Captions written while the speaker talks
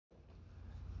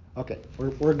Okay,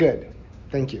 we're good.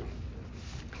 Thank you.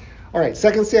 All right,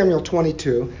 2 Samuel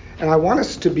 22, and I want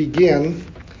us to begin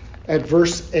at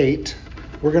verse 8.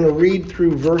 We're going to read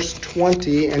through verse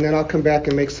 20, and then I'll come back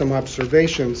and make some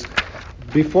observations.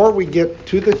 Before we get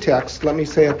to the text, let me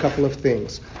say a couple of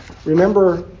things.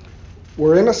 Remember,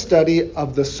 we're in a study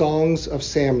of the songs of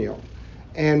Samuel,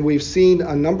 and we've seen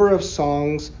a number of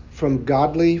songs from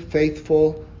godly,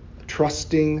 faithful,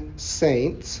 trusting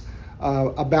saints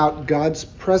about God's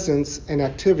presence and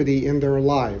activity in their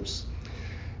lives.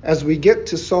 As we get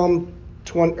to Psalm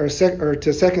 20,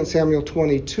 to 2 Samuel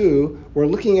 22, we're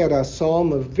looking at a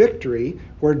psalm of victory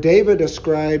where David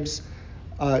ascribes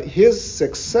his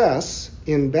success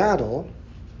in battle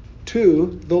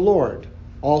to the Lord,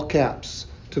 all caps,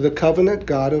 to the covenant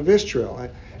God of Israel.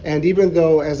 And even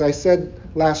though, as I said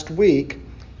last week,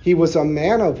 he was a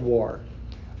man of war,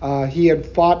 he had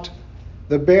fought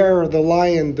the bear, the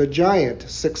lion, the giant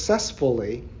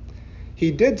successfully,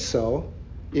 he did so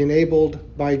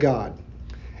enabled by God.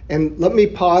 And let me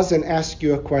pause and ask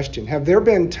you a question. Have there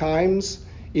been times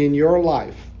in your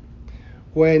life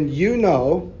when you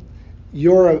know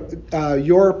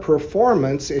your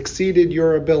performance exceeded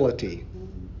your ability?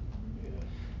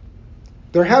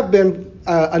 There have been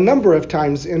a number of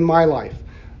times in my life.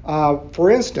 For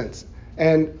instance,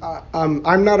 and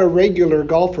I'm not a regular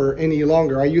golfer any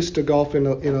longer. I used to golf in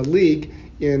a league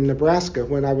in Nebraska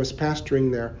when I was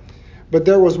pastoring there. But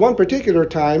there was one particular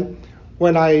time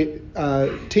when I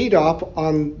teed off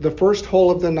on the first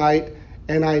hole of the night,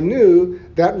 and I knew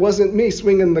that wasn't me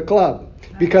swinging the club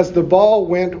because the ball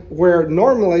went where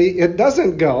normally it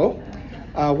doesn't go,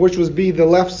 which would be the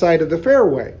left side of the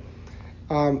fairway.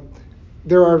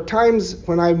 There are times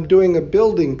when I'm doing a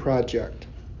building project,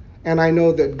 and I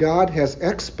know that God has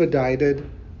expedited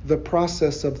the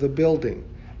process of the building,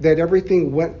 that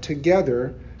everything went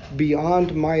together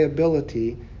beyond my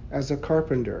ability as a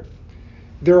carpenter.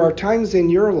 There are times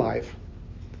in your life,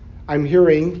 I'm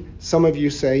hearing some of you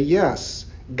say, yes,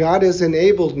 God has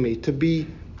enabled me to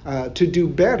do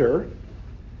better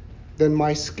than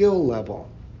my skill level.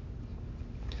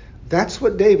 That's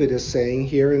what David is saying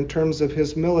here in terms of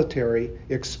his military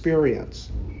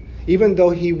experience. Even though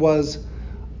he was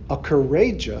a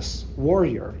courageous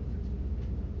warrior,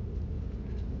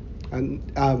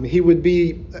 and he would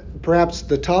be perhaps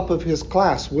the top of his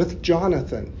class with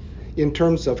Jonathan in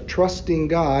terms of trusting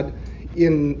God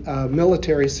in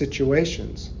military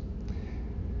situations.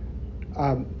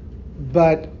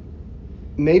 But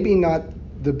maybe not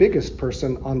the biggest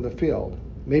person on the field,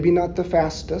 maybe not the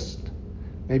fastest,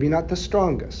 maybe not the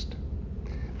strongest.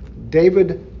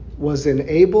 David was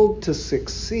enabled to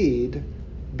succeed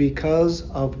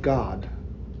because of God.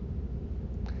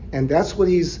 And that's what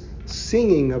he's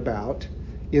singing about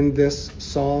in this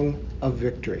song of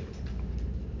victory.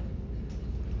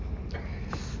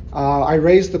 I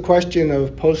raised the question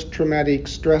of post-traumatic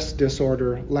stress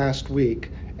disorder last week,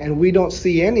 and we don't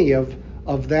see any of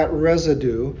that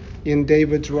residue in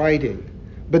David's writing.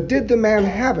 But did the man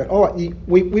have it? Oh,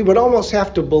 we would almost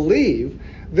have to believe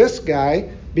this guy,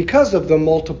 because of the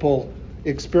multiple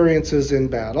experiences in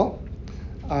battle,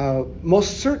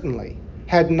 most certainly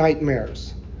had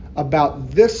nightmares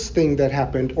about this thing that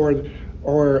happened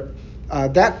or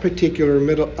that particular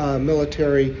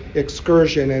military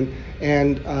excursion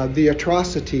and the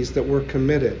atrocities that were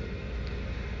committed.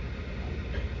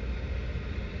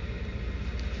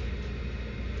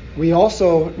 We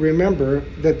also remember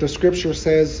that the scripture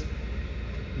says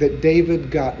that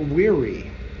David got weary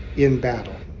in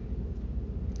battle.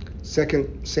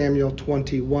 2 Samuel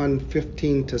 21,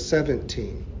 15 to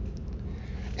 17.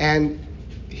 And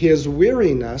his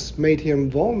weariness made him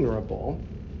vulnerable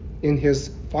in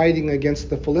his fighting against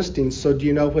the Philistines. So do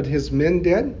you know what his men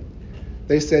did?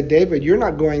 They said, David, you're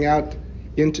not going out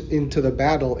into the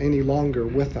battle any longer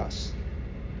with us.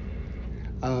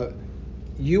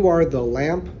 You are the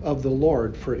lamp of the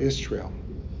Lord for Israel,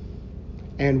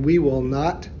 and we will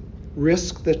not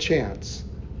risk the chance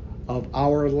of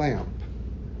our lamp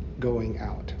going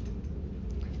out.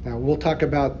 Now, we'll talk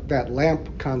about that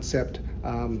lamp concept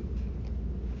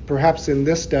perhaps in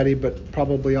this study, but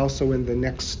probably also in the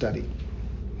next study.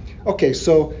 Okay,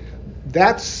 so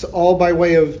that's all by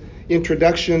way of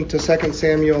introduction to 2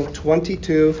 Samuel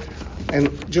 22,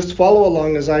 and just follow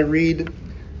along as I read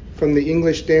from the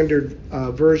English Standard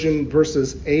Version,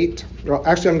 verses 8. Well,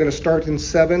 actually, I'm going to start in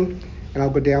 7, and I'll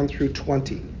go down through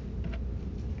 20.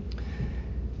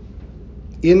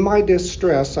 In my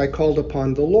distress, I called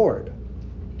upon the Lord.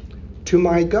 To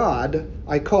my God,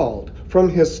 I called. From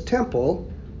his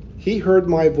temple, he heard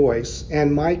my voice,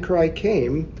 and my cry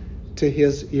came to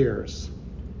his ears.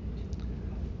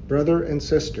 Brother and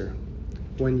sister,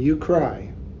 when you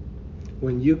cry,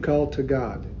 when you call to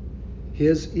God,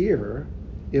 his ear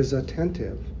is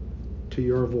attentive to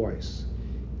your voice,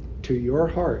 to your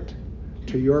heart,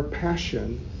 to your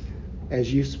passion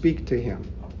as you speak to him.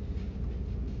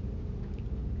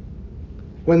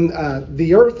 When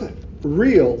the earth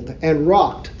reeled and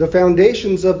rocked, the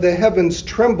foundations of the heavens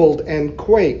trembled and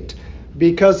quaked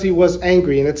because he was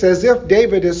angry. And it's as if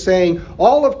David is saying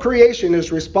all of creation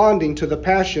is responding to the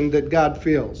passion that God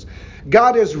feels.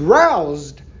 God is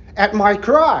roused at my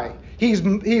cry.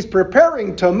 He's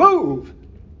preparing to move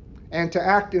and to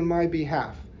act in my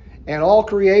behalf. And all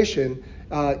creation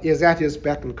is at his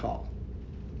beck and call.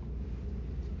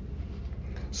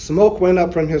 Smoke went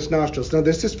up from his nostrils. Now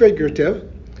this is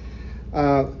figurative.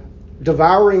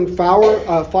 Devouring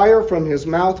fire from his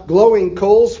mouth, glowing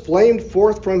coals flamed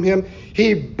forth from him.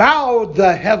 He bowed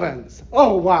the heavens.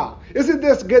 Oh, wow. Isn't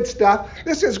this good stuff?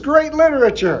 This is great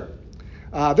literature.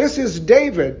 This is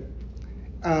David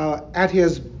at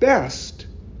his best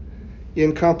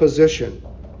in composition.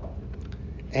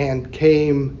 And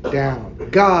came down.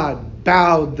 God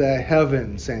bowed the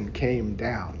heavens and came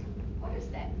down. What does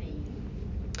that mean?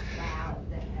 Bowed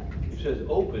the heavens. It says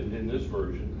opened in this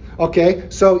version. Okay,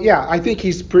 so yeah, I think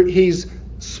he's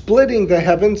splitting the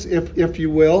heavens, if you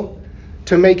will,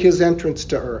 to make his entrance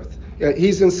to earth.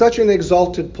 He's in such an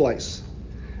exalted place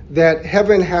that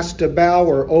heaven has to bow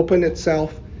or open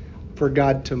itself for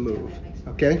God to move.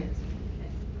 Okay?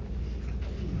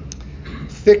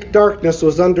 Thick darkness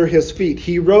was under his feet.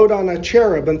 He rode on a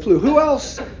cherub and flew. Who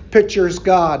else pictures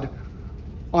God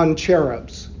on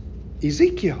cherubs?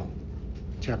 Ezekiel,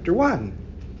 chapter 1.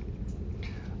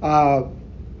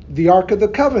 The Ark of the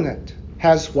Covenant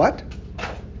has what?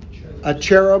 A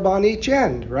cherub on each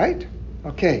end, right?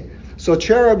 Okay, so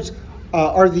cherubs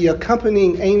are the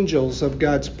accompanying angels of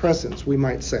God's presence, we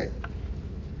might say.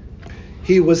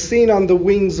 He was seen on the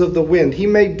wings of the wind. He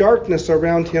made darkness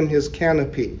around him his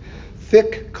canopy.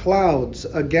 Thick clouds,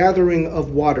 a gathering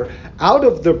of water. Out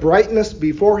of the brightness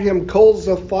before him, coals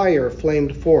of fire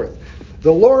flamed forth.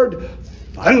 The Lord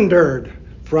thundered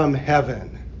from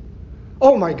heaven.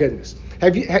 Oh my goodness.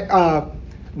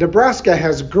 Nebraska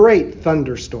has great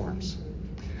thunderstorms.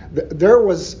 There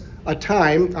was a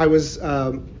time I was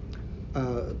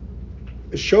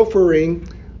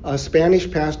chauffeuring a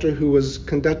Spanish pastor who was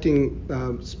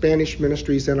conducting Spanish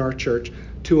ministries in our church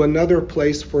to another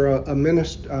place for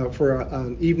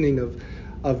an evening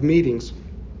of meetings.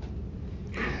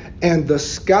 And the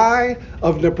sky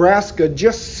of Nebraska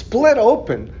just split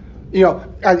open. You know,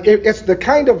 it's the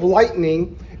kind of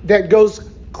lightning that goes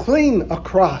clean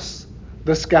across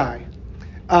the sky.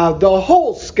 The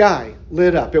whole sky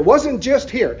lit up. It wasn't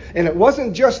just here, and it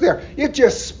wasn't just there. It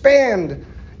just spanned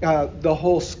the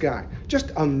whole sky.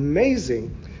 Just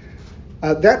amazing.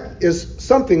 That is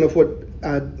something of what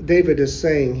David is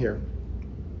saying here.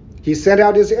 He sent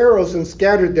out his arrows and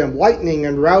scattered them, lightning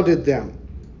and routed them.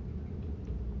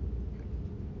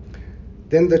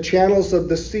 Then the channels of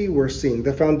the sea were seen.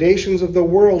 The foundations of the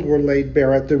world were laid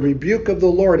bare at the rebuke of the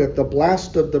Lord, at the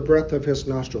blast of the breath of his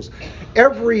nostrils.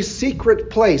 Every secret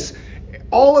place,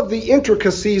 all of the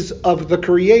intricacies of the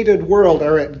created world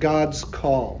are at God's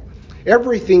call.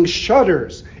 Everything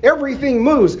shudders. Everything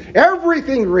moves.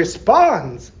 Everything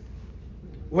responds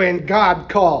when God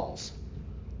calls.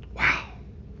 Wow.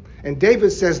 And David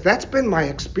says, that's been my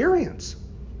experience.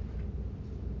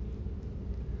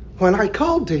 When I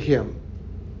called to him,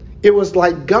 it was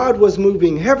like God was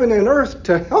moving heaven and earth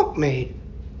to help me.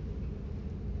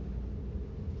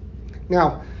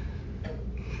 Now,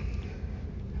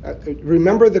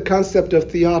 remember the concept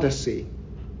of theodicy.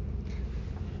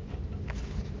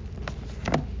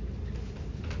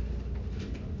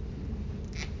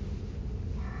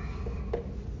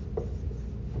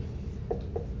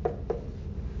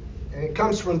 And it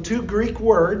comes from two Greek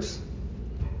words,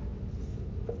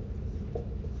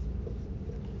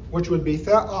 which would be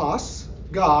theos,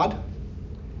 God,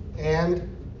 and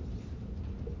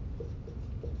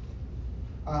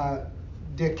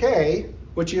decay,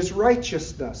 which is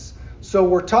righteousness. So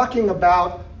we're talking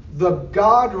about the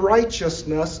God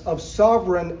righteousness of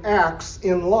sovereign acts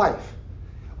in life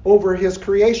over his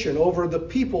creation, over the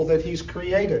people that he's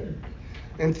created.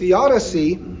 And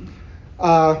theodicy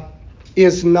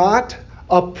is not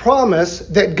a promise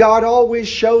that God always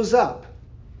shows up,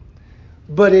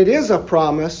 but it is a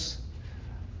promise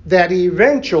that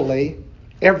eventually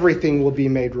everything will be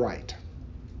made right.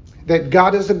 That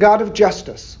God is a God of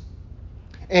justice,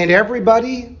 and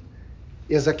everybody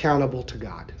is accountable to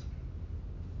God.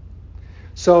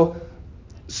 So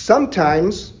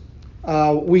sometimes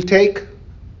we take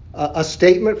a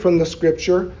statement from the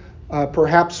scripture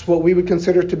perhaps what we would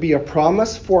consider to be a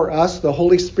promise for us. The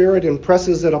Holy Spirit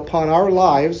impresses it upon our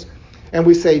lives, and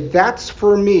we say, that's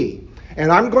for me.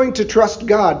 And I'm going to trust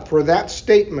God for that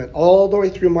statement all the way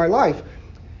through my life.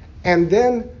 And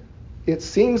then it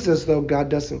seems as though God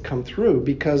doesn't come through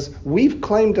because we've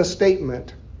claimed a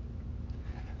statement,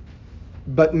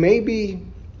 but maybe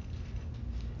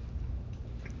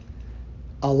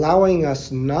allowing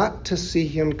us not to see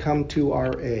him come to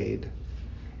our aid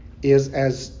is,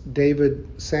 as David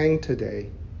sang today,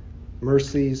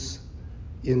 mercies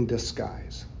in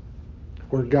disguise,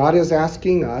 where God is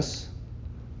asking us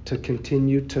to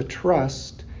continue to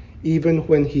trust even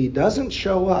when he doesn't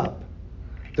show up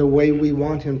the way we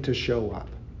want him to show up.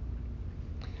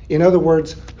 In other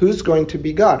words, who's going to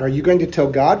be God? Are you going to tell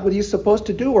God what he's supposed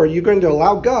to do, or are you going to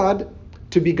allow God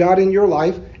to be God in your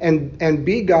life and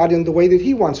be God in the way that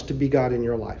he wants to be God in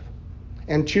your life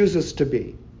and chooses to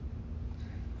be?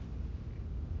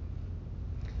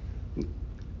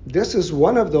 This is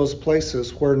one of those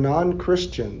places where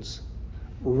non-Christians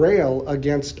rail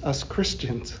against us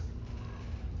Christians.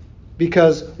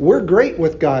 Because we're great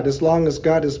with God as long as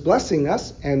God is blessing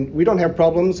us and we don't have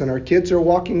problems and our kids are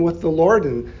walking with the Lord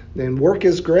and work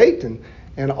is great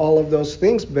and all of those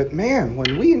things. But man,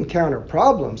 when we encounter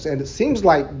problems and it seems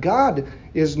like God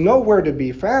is nowhere to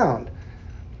be found,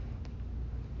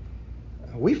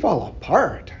 we fall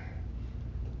apart.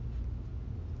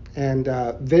 And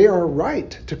they are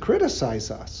right to criticize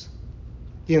us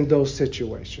in those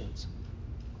situations.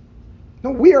 No,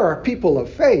 we are a people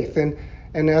of faith.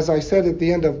 And as I said at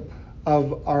the end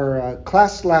of our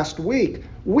class last week,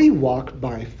 we walk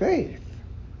by faith,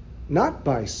 not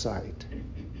by sight.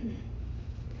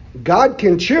 God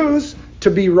can choose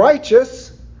to be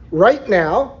righteous right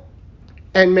now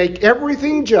and make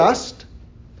everything just,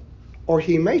 or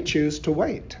he may choose to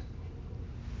wait.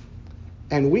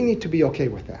 And we need to be okay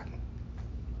with that.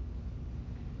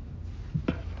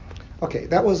 Okay,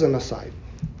 that was an aside.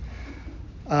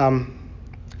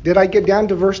 Did I get down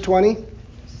to verse 20?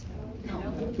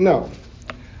 No.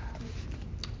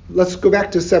 Let's go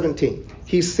back to 17.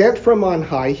 He sent from on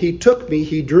high, he took me,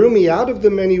 he drew me out of the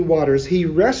many waters, he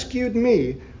rescued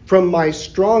me from my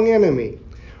strong enemy,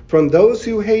 from those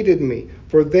who hated me,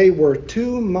 for they were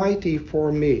too mighty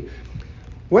for me.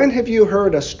 When have you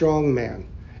heard a strong man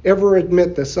ever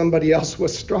admit that somebody else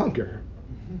was stronger?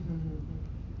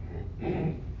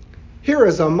 Here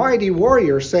is a mighty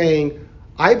warrior saying,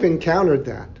 I've encountered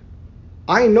that.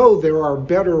 I know there are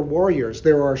better warriors.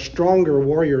 There are stronger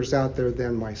warriors out there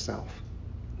than myself.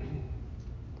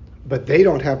 But they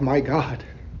don't have my God.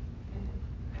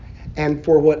 And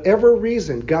for whatever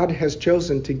reason, God has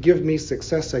chosen to give me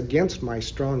success against my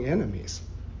strong enemies.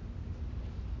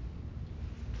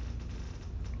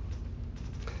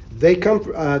 They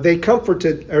confronted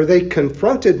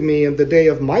me in the day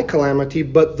of my calamity,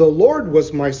 but the Lord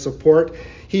was my support.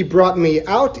 He brought me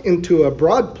out into a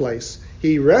broad place.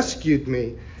 He rescued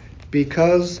me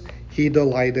because he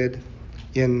delighted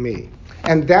in me.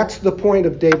 And that's the point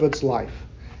of David's life.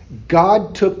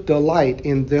 God took delight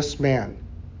in this man.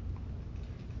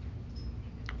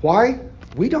 Why?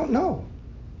 We don't know.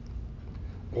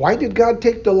 Why did God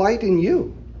take delight in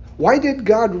you? Why did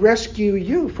God rescue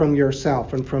you from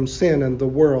yourself and from sin and the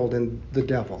world and the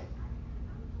devil?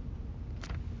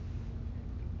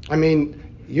 I mean,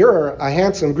 you're a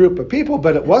handsome group of people,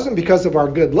 but it wasn't because of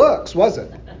our good looks, was it?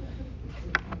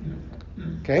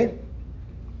 Okay?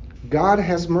 God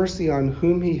has mercy on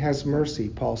whom he has mercy,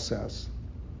 Paul says.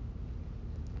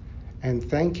 And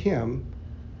thank him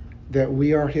that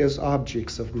we are his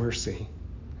objects of mercy.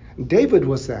 David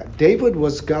was that. David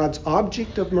was God's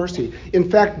object of mercy.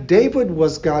 In fact, David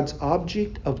was God's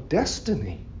object of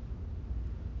destiny.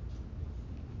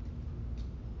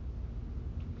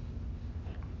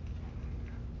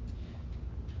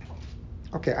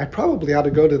 Okay, I probably ought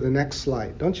to go to the next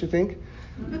slide, don't you think?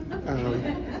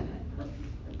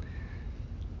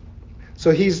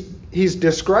 So he's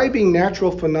describing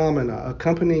natural phenomena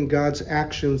accompanying God's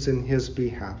actions in his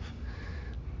behalf.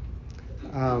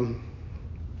 God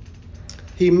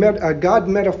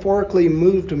metaphorically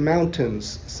moved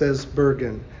mountains, says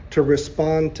Bergen, to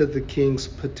respond to the king's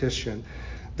petition.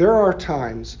 There are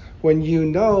times when you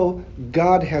know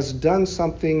God has done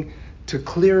something to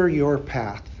clear your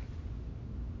path.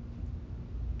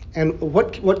 And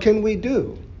what can we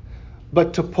do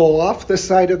but to pull off the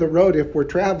side of the road if we're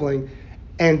traveling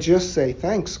and just say,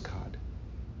 thanks, God.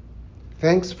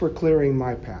 Thanks for clearing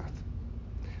my path.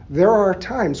 There are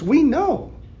times we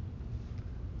know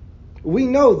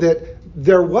that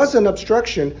there was an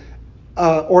obstruction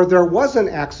or there was an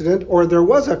accident or there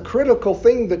was a critical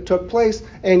thing that took place,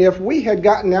 and if we had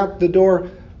gotten out the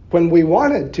door when we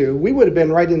wanted to, we would have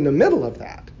been right in the middle of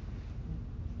that.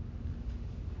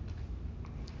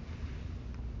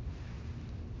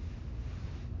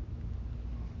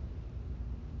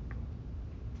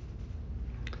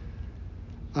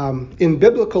 In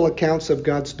biblical accounts of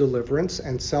God's deliverance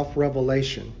and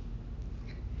self-revelation,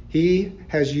 he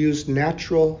has used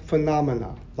natural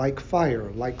phenomena like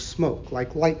fire, like smoke,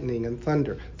 like lightning and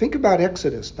thunder. Think about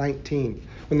Exodus 19,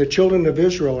 when the children of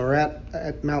Israel are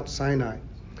at Mount Sinai,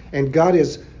 and God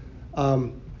is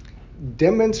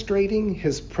demonstrating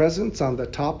his presence on the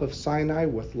top of Sinai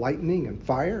with lightning and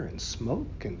fire and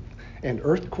smoke and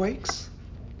earthquakes.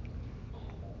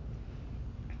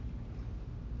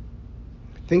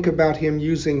 Think about him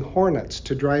using hornets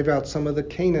to drive out some of the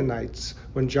Canaanites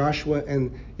when Joshua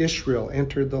and Israel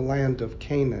entered the land of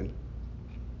Canaan.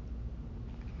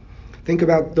 Think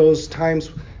about those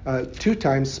times, 2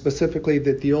 times specifically,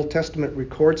 that the Old Testament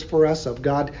records for us of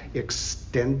God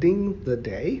extending the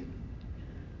day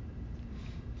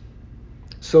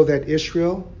so that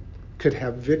Israel could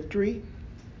have victory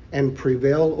and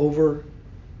prevail over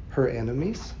her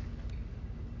enemies.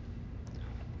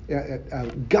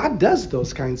 God does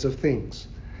those kinds of things.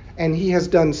 And he has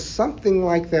done something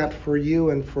like that for you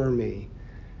and for me.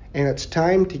 And it's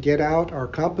time to get out our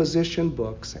composition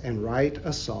books and write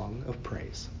a song of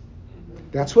praise.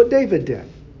 That's what David did.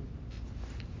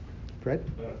 Fred?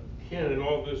 Ken, in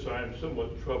all this, I am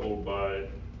somewhat troubled by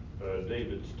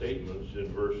David's statements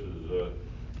in verses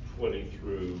 20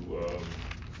 through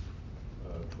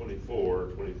 24,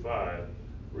 25,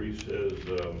 where he says,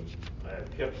 I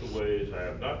have kept the ways, I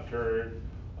have not turned,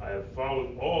 I have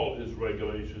followed all his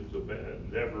regulations,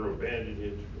 never abandoned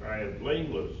his, I am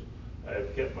blameless, I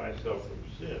have kept myself from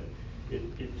sin.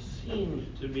 It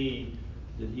seems to me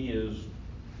that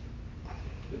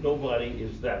that nobody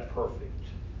is that perfect.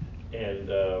 And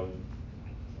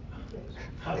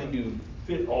how do you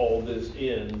fit all this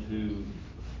into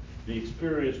the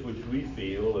experience which we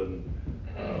feel, and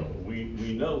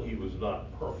we know he was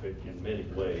not perfect in many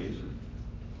ways.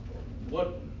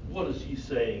 What is he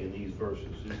saying in these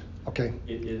verses?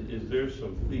 Is there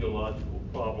some theological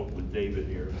problem with David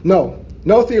here?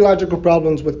 No theological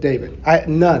problems with David.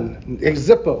 None.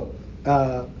 Zippo.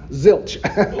 Zilch.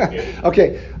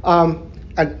 Okay.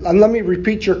 And let me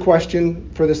repeat your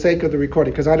question for the sake of the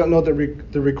recording, because I don't know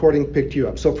that the recording picked you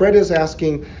up. So Fred is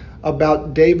asking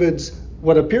about David's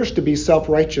what appears to be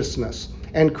self-righteousness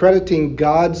and crediting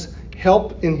God's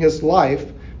help in his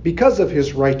life because of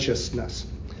his righteousness.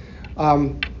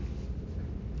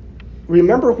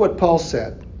 Remember what Paul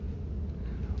said.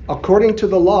 According to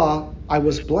the law, I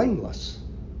was blameless.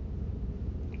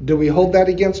 Do we hold that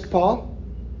against Paul?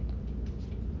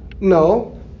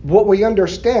 No. What we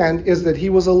understand is that he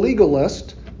was a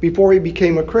legalist before he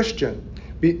became a Christian,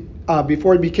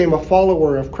 before he became a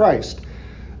follower of Christ.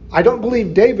 I don't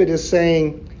believe David is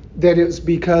saying that it's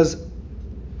because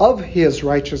of his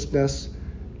righteousness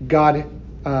God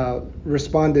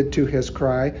responded to his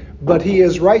cry, but he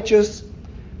is righteous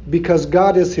because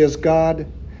God is his God,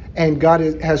 and God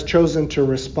has chosen to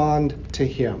respond to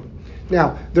him.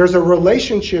 Now, there's a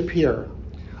relationship here,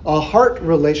 a heart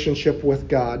relationship with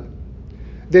God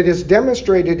that is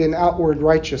demonstrated in outward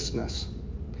righteousness,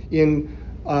 in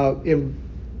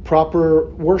proper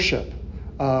worship,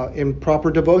 in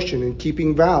proper devotion, in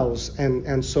keeping vows,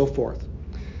 and so forth.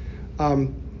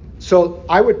 So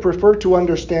I would prefer to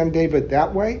understand David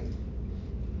that way.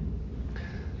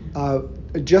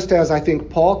 Just as I think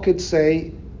Paul could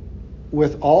say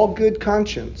with all good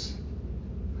conscience,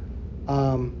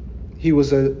 he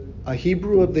was a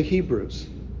Hebrew of the Hebrews,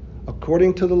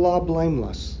 according to the law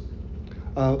blameless,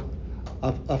 a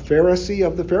Pharisee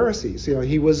of the Pharisees.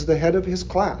 He was the head of his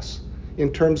class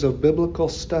in terms of biblical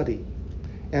study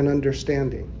and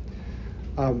understanding.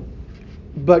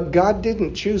 But God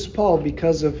didn't choose Paul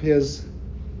because of his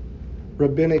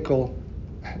rabbinical,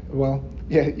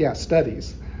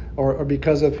 studies, or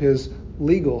because of his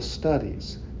legal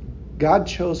studies. God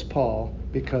chose Paul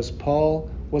because Paul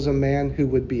was a man who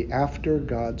would be after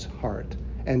God's heart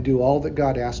and do all that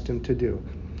God asked him to do.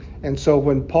 And so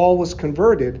when Paul was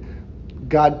converted,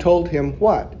 God told him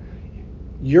what?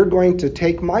 You're going to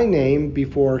take my name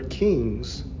before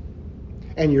kings,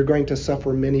 and you're going to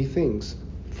suffer many things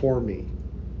for me.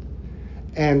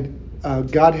 And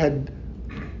God had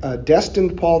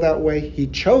destined Paul that way. He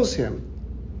chose him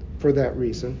for that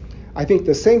reason. I think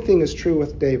the same thing is true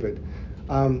with David.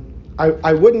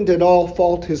 I wouldn't at all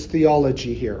fault his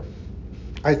theology here.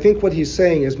 I think what he's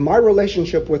saying is my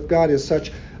relationship with God is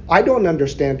such, I don't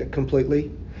understand it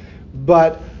completely,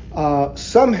 but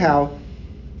somehow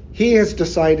he has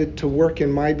decided to work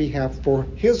in my behalf for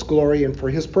his glory and for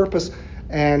his purpose,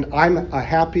 And I'm a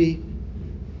happy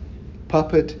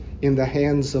puppet in the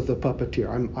hands of the puppeteer.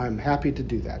 I'm happy to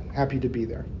do that. Happy to be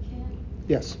there. Ken,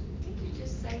 Yes. didn't you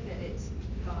just say that it's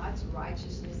God's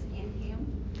righteousness in him?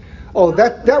 Oh,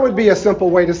 that would be a simple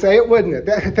way to say it, wouldn't it?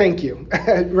 Thank you.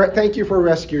 Thank you for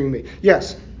rescuing me.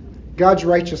 Yes, God's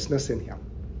righteousness in him.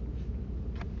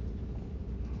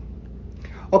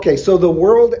 Okay, so the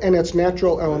world and its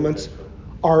natural elements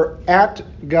are at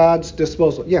God's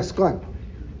disposal. Yes, Glenn.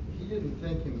 He didn't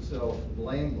think himself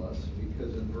blameless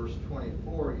because in verse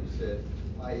 24 he said,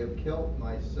 I have kept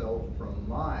myself from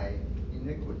my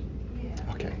iniquity. Yeah.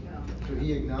 Okay. So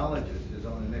he acknowledges his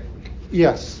own iniquity.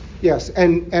 Yes, yes.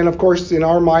 And of course, in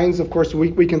our minds, of course,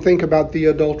 we can think about the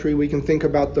adultery, we can think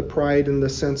about the pride and the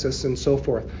census and so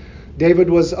forth. David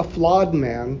was a flawed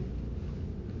man,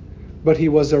 but he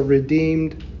was a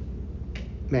redeemed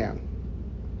man.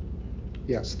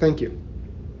 Yes, thank you.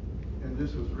 And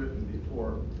this was written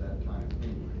before that time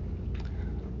anyway.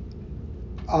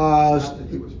 Not that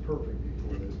he was perfect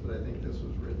before this, but I think this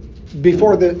was written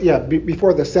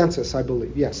before the census, I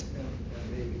believe. Yes. and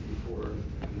maybe before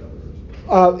the other as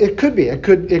well. It could be. It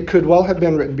could well have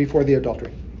been written before the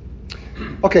adultery.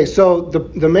 Okay, so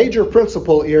the major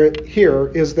principle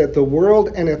here is that the world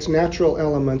and its natural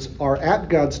elements are at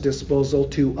God's disposal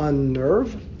to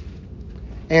unnerve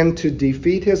and to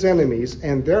defeat his enemies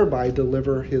and thereby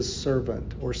deliver his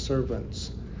servant or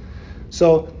servants.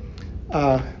 So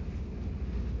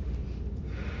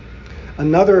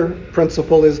another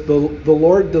principle is the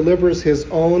Lord delivers his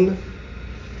own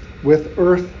with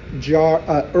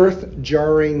earth-jarring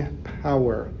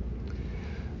power.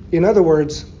 In other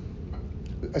words,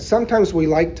 sometimes we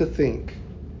like to think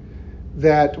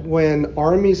that when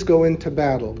armies go into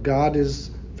battle, God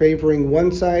is favoring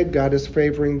one side, God is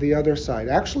favoring the other side.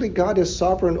 Actually, God is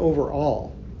sovereign over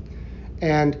all.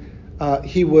 And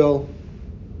he will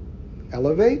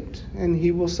elevate and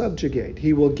he will subjugate.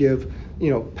 He will give,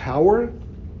 power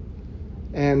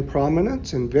and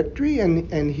prominence and victory,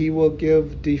 and he will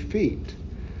give defeat.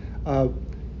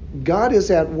 God is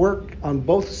at work on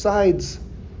both sides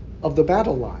of the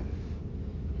battle line.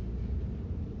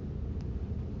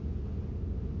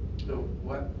 So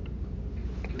what?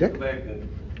 Dick? Go back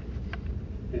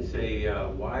and say,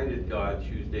 why did God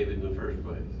choose David in the first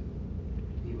place?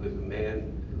 He was a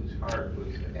man whose heart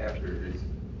was after his.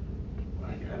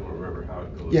 I don't remember how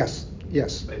it goes. Yes.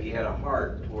 But he had a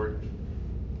heart towards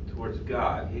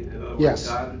God. In other words, Yes.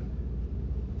 God.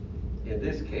 In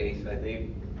this case, I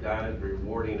think God is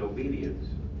rewarding obedience.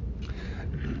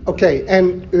 Okay,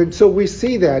 and so we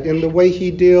see that in the way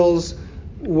he deals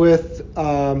with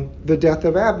the death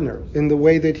of Abner, in the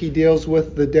way that he deals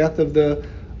with the death of the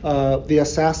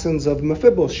assassins of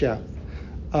Mephibosheth.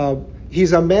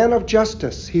 He's a man of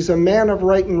justice. He's a man of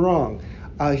right and wrong.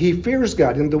 He fears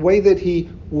God in the way that he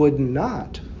would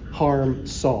not harm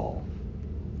Saul,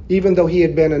 even though he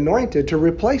had been anointed to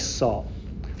replace Saul.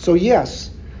 So yes,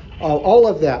 all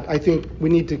of that I think we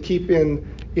need to keep in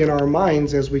our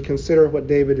minds as we consider what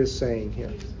David is saying here.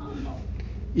 He was humble.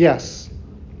 Yes.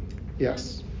 I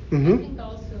think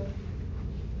also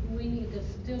we need to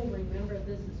still remember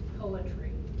this is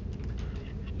poetry.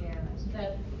 Yeah.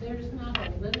 That there's not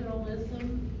a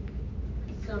literalism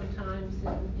sometimes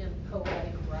in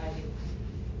poetic writings.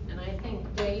 And I think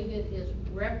David is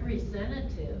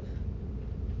representative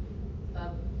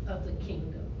of the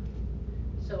kingdom.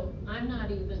 So I'm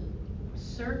not even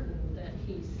certain that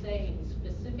he's saying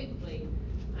specifically,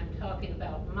 I'm talking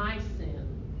about my sin,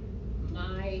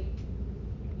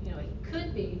 he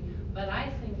could be, but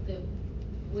I think that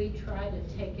we try to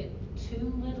take it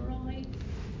too literally,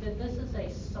 that this is a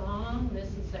song, this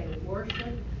is a worship.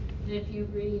 And if you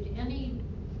read any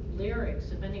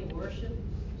lyrics of any worship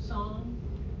song,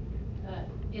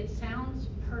 it sounds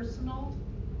personal,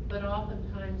 but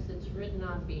oftentimes it's written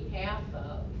on behalf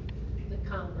of the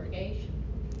congregation.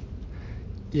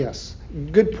 Yes,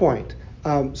 good point.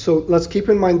 So let's keep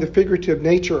in mind the figurative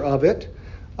nature of it.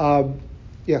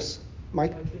 Yes,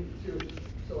 Mike? I think too,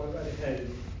 so I read ahead,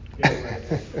 getting right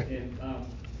ahead, and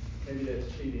maybe that's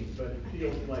cheating, but it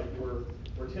feels like we're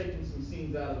taking some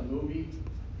scenes out of the movie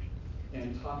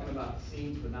and talking about the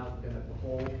scenes but not looking at the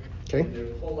whole. Okay. And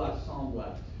there's a whole lot of psalm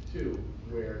left too,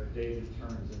 where David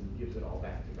turns and gives it all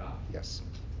back to God. Yes.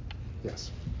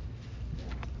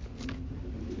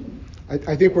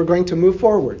 I think we're going to move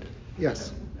forward.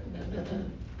 Yes.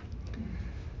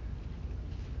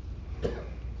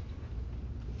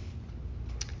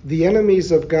 The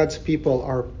enemies of God's people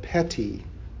are petty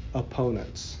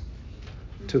opponents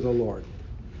to the Lord.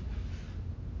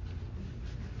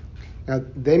 Now,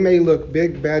 they may look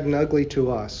big, bad, and ugly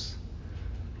to us,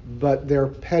 but they're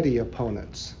petty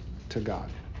opponents to God.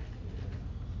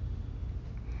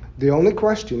 The only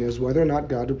question is whether or not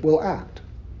God will act.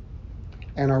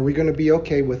 And are we going to be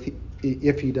okay with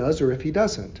if he does or if he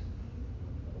doesn't?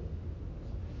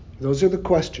 Those are the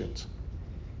questions.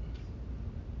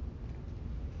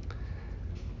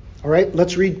 All right,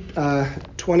 let's read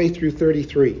 20 through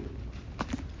 33.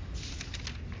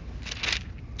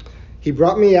 He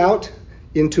brought me out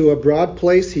into a broad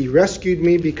place. He rescued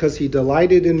me because he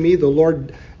delighted in me. The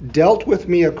Lord dealt with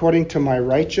me according to my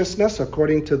righteousness,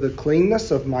 according to the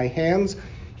cleanness of my hands.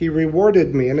 He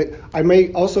rewarded me. And I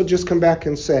may also just come back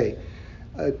and say,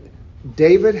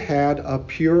 David had a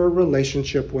pure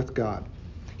relationship with God.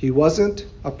 He wasn't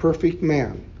a perfect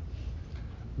man,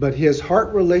 but his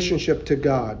heart relationship to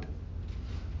God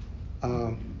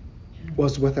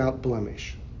was without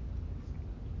blemish.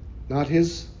 Not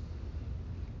his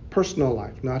personal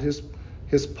life, not his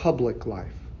public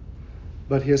life,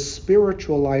 but his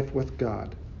spiritual life with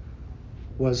God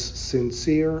was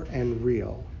sincere and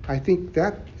real. I think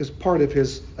that is part of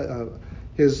his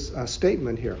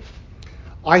statement here.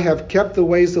 I have kept the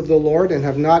ways of the Lord and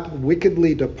have not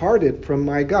wickedly departed from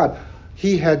my God.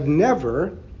 He had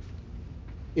never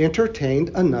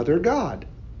entertained another God.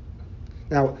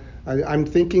 Now, I'm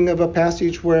thinking of a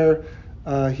passage where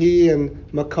he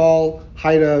and Michal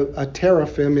hide a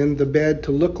teraphim in the bed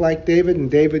to look like David,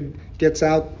 and David gets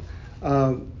out.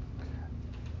 I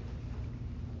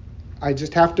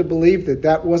just have to believe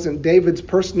that wasn't David's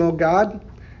personal God,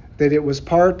 that it was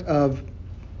part of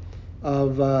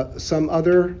some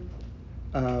other.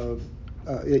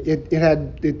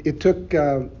 It took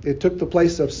the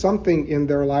place of something in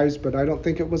their lives, but I don't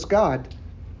think it was God.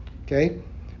 Okay,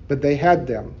 but they had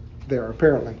them there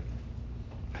apparently.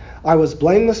 I was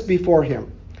blameless before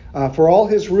him. For all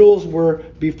his rules were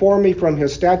before me, from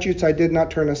his statutes I did not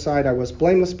turn aside. I was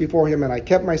blameless before him, and I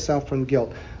kept myself from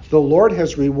guilt. The Lord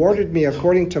has rewarded me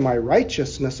according to my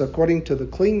righteousness, according to the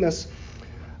cleanness,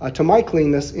 to my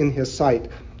cleanness in his sight.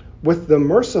 With the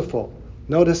merciful,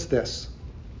 notice this,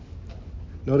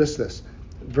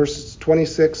 verses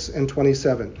 26 and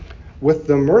 27. With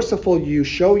the merciful you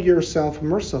show yourself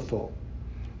merciful.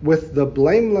 With the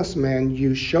blameless man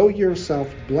you show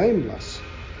yourself blameless.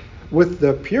 With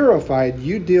the purified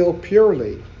you deal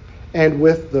purely. And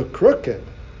with the crooked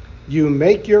you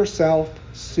make yourself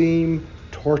seem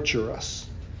torturous.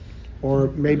 Or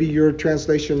maybe your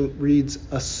translation reads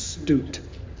astute.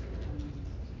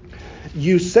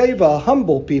 You save a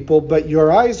humble people, but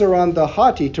your eyes are on the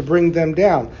haughty to bring them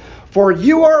down. For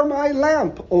you are my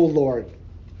lamp, O Lord,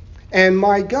 and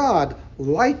my God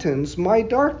lightens my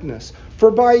darkness.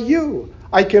 For by you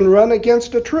I can run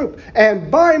against a troop, and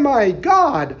by my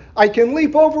God I can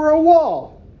leap over a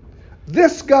wall.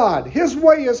 This God, his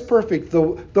way is perfect.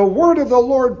 The word of the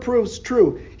Lord proves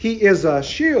true. He is a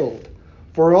shield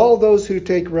for all those who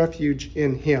take refuge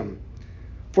in him.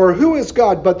 For who is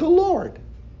God but the Lord?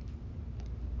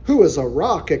 Who is a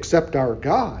rock except our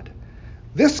God?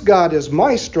 This God is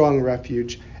my strong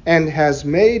refuge and has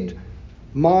made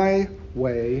my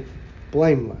way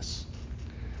blameless.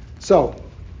 So,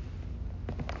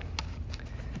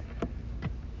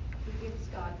 He gives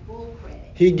God full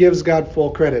credit. he gives God full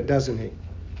credit, doesn't he?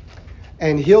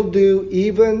 And he'll do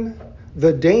even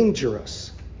the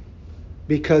dangerous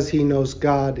because he knows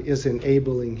God is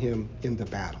enabling him in the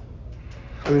battle.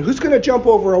 I mean, who's going to jump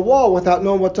over a wall without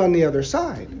knowing what's on the other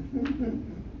side?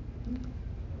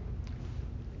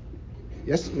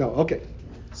 Yes? No? Okay.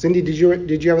 Cindy, did you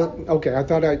have a... Okay, I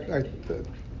thought okay.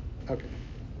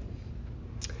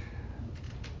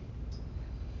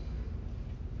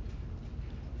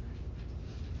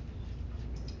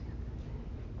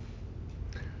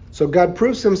 So God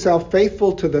proves himself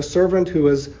faithful to the servant who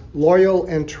is loyal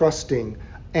and trusting.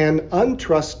 An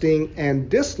untrusting and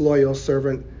disloyal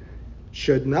servant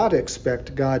should not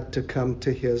expect God to come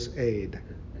to his aid.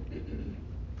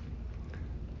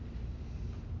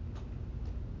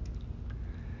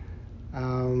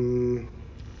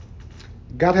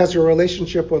 God has a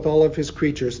relationship with all of his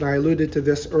creatures, and I alluded to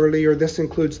this earlier. This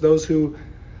includes those who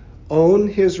own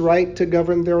his right to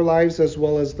govern their lives as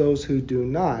well as those who do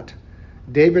not.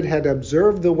 David had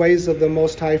observed the ways of the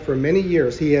Most High for many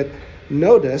years. He had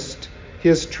noticed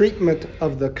his treatment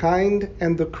of the kind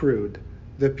and the crude,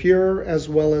 the pure as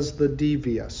well as the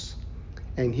devious.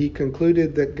 And he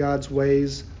concluded that God's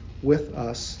ways with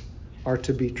us are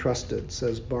to be trusted,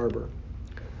 says Barber.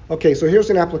 Okay, so here's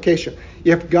an application.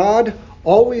 If God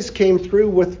always came through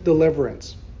with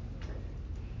deliverance,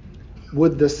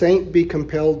 would the saint be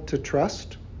compelled to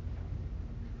trust?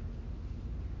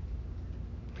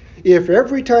 If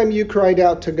every time you cried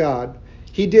out to God,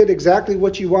 he did exactly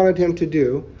what you wanted him to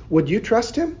do, would you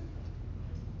trust him?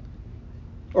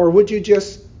 Or would you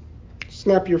just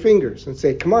snap your fingers and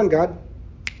say, come on, God?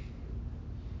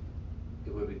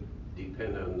 It would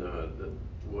depend on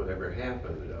whatever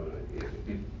happened.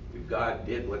 If God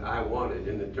did what I wanted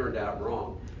and it turned out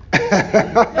wrong,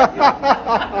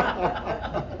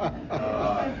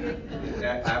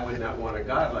 I would not want a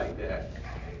God like that.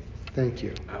 Thank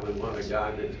you. I would want a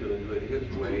God that's going to do it His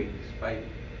way despite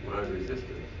my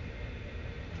resistance.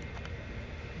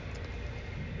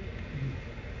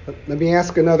 Let me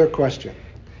ask another question.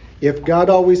 If God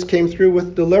always came through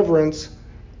with deliverance,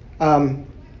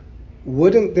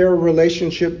 wouldn't their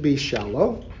relationship be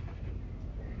shallow?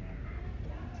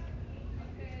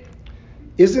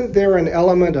 Isn't there an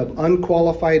element of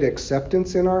unqualified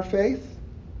acceptance in our faith?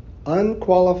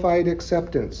 Unqualified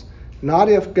acceptance. Not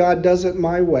if God does it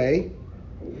my way,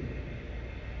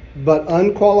 but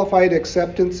unqualified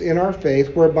acceptance in our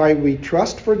faith whereby we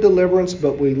trust for deliverance,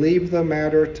 but we leave the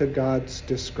matter to God's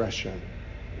discretion.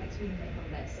 Makes me think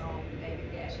of that song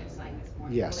David Gashin sang this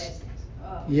morning, Yes. Blessings.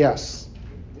 Oh, Yes.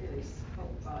 it really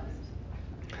spoke volumes.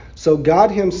 So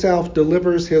God himself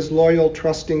delivers his loyal,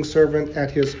 trusting servant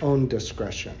at his own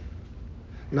discretion,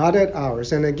 not at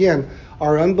ours. And again,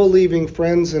 our unbelieving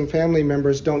friends and family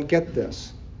members don't get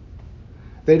this.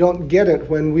 They don't get it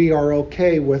when we are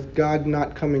okay with God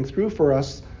not coming through for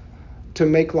us to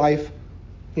make life,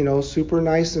 super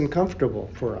nice and comfortable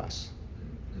for us.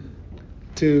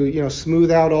 To, smooth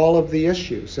out all of the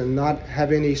issues and not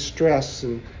have any stress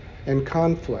and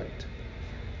conflict.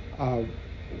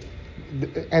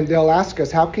 And they'll ask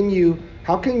us, how can you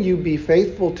be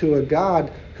faithful to a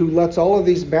God who lets all of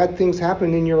these bad things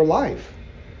happen in your life?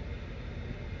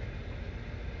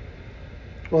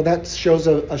 Well, that shows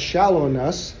a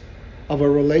shallowness of a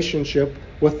relationship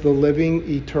with the living,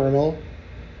 eternal,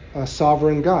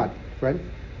 sovereign God. Right?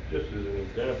 Just as an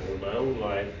example, in my own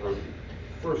life, for the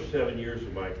first 7 years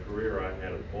of my career, I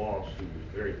had a boss who was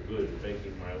very good at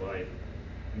making my life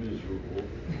miserable,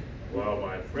 while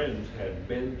my friends had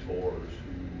mentors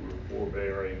who were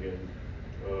forbearing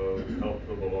and helped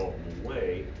them along the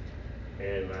way.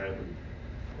 And I would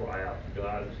cry out to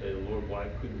God and say, Lord, why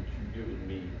couldn't you give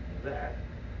me that?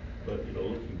 But,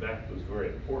 looking back, it was very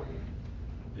important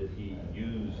that he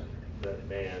used that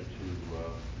man to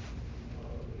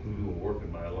do a work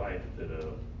in my life that a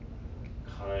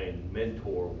kind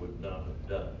mentor would not have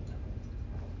done.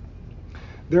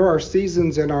 There are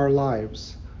seasons in our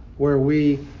lives where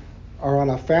we are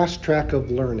on a fast track of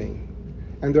learning.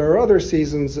 And there are other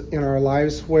seasons in our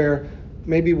lives where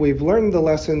maybe we've learned the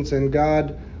lessons and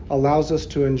God allows us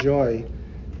to enjoy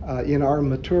in our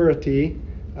maturity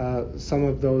some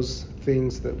of those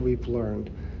things that we've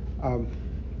learned.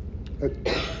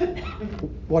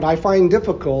 What I find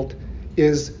difficult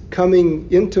is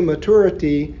coming into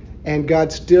maturity and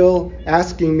God still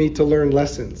asking me to learn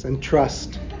lessons and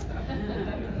trust.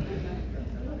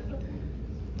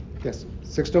 Yes,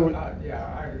 Sixto? Yeah,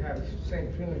 I have the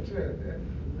same feeling too.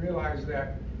 Realize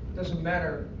that it doesn't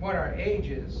matter what our age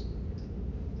is.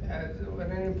 At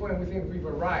any point we think we've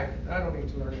arrived, I don't need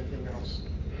to learn anything else.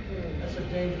 That's a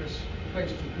dangerous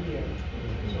place to be in.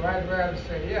 So I'd rather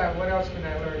say, yeah, what else can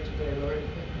I learn today, Lord?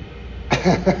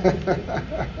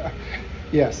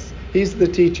 Yes, he's the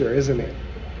teacher, isn't he?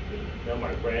 Now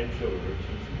my grandchildren are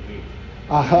teaching me.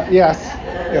 Yes.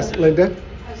 Yes, Linda?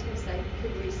 I was going to say,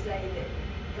 could we say that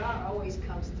God always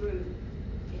comes through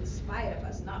in spite of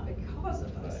us, not because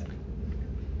of us?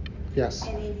 Yes.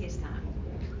 And in his time,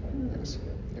 of course.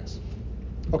 Yes. Yes.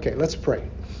 Okay, let's pray.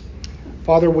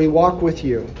 Father, we walk with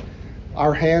you.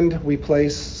 Our hand we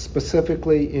place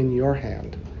specifically in your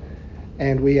hand.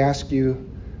 And we ask you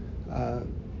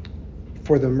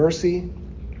for the mercy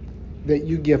that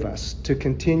you give us to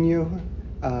continue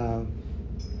to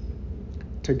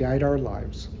guide our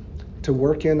lives, to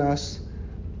work in us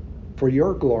for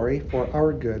your glory, for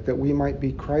our good, that we might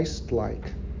be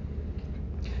Christ-like,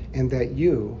 and that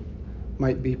you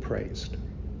might be praised.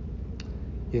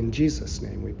 In Jesus'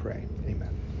 name we pray. Amen.